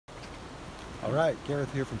All right,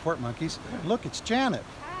 Gareth here from Port Monkeys. Look, it's Janet.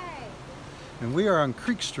 Hi. And we are on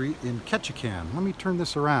Creek Street in Ketchikan. Let me turn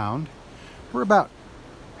this around. We're about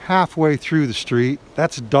halfway through the street.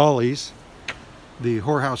 That's Dolly's, the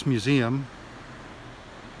whorehouse museum.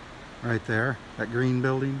 Right there. That green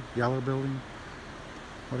building, yellow building,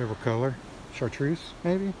 whatever color. Chartreuse,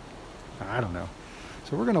 maybe? I don't know.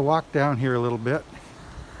 So we're going to walk down here a little bit.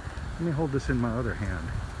 Let me hold this in my other hand.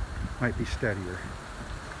 Might be steadier.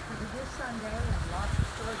 It is Sunday and lots of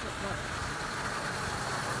stores at work.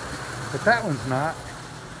 But that one's not.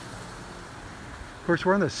 Of course,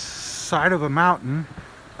 we're on the side of a mountain.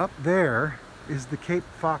 Up there is the Cape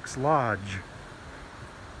Fox Lodge,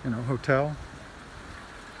 hotel.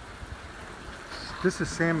 This is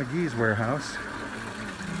Sam McGee's warehouse.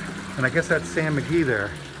 And I guess that's Sam McGee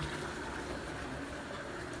there.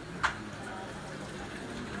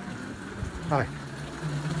 Hi.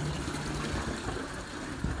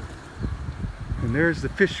 And there's the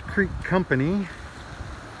Fish Creek Company.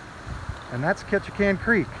 And that's Ketchikan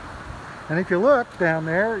Creek. And if you look down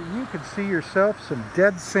there, you can see yourself some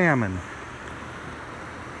dead salmon.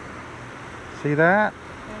 See that?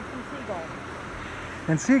 And some seagulls.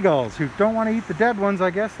 And seagulls who don't want to eat the dead ones,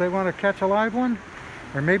 I guess. They want to catch a live one.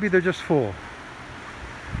 Or maybe they're just full.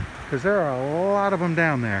 Because there are a lot of them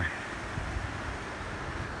down there.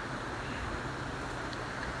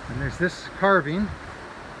 And there's this carving.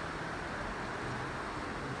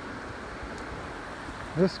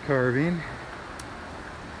 This carving.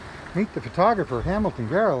 Meet the photographer, Hamilton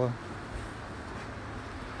Garrella.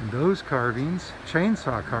 And those carvings,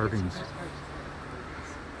 chainsaw carvings.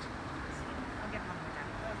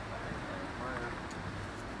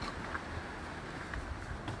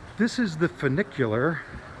 This is the funicular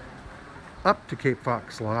up to Cape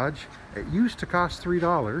Fox Lodge. It used to cost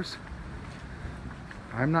 $3.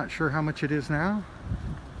 I'm not sure how much it is now.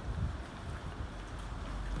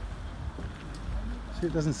 See,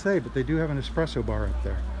 it doesn't say, but they do have an espresso bar up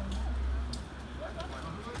there.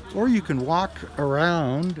 Or you can walk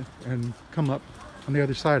around and come up on the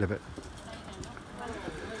other side of it.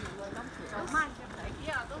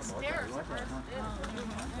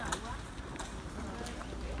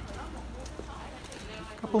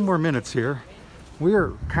 A couple more minutes here. We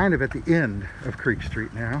are kind of at the end of Creek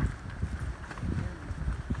Street now.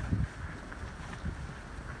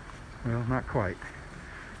 Well, not quite.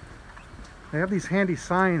 They have these handy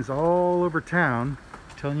signs all over town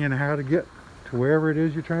telling you how to get to wherever it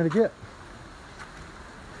is you're trying to get.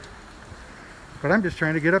 But I'm just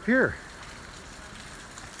trying to get up here.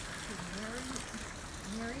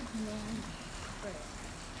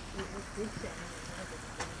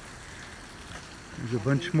 There's a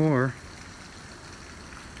bunch more.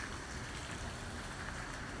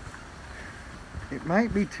 It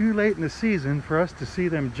might be too late in the season for us to see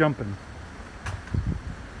them jumping.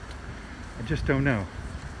 I just don't know.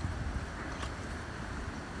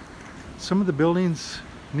 Some of the buildings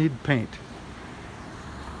need paint.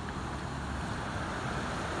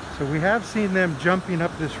 So we have seen them jumping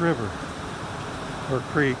up this river, or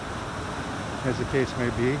creek, as the case may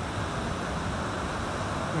be.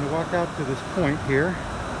 I'm going to walk out to this point here.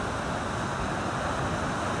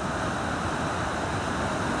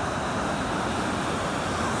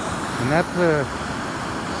 And that's the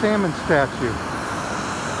salmon statue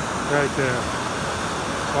right there.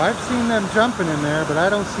 Well, I've seen them jumping in there, but I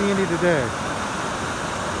don't see any today.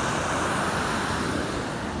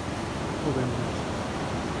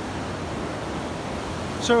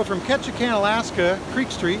 So from Ketchikan, Alaska, Creek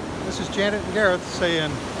Street, this is Janet and Gareth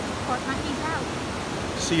saying, Port Monkeys out.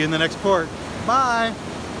 see you in the next port. Bye.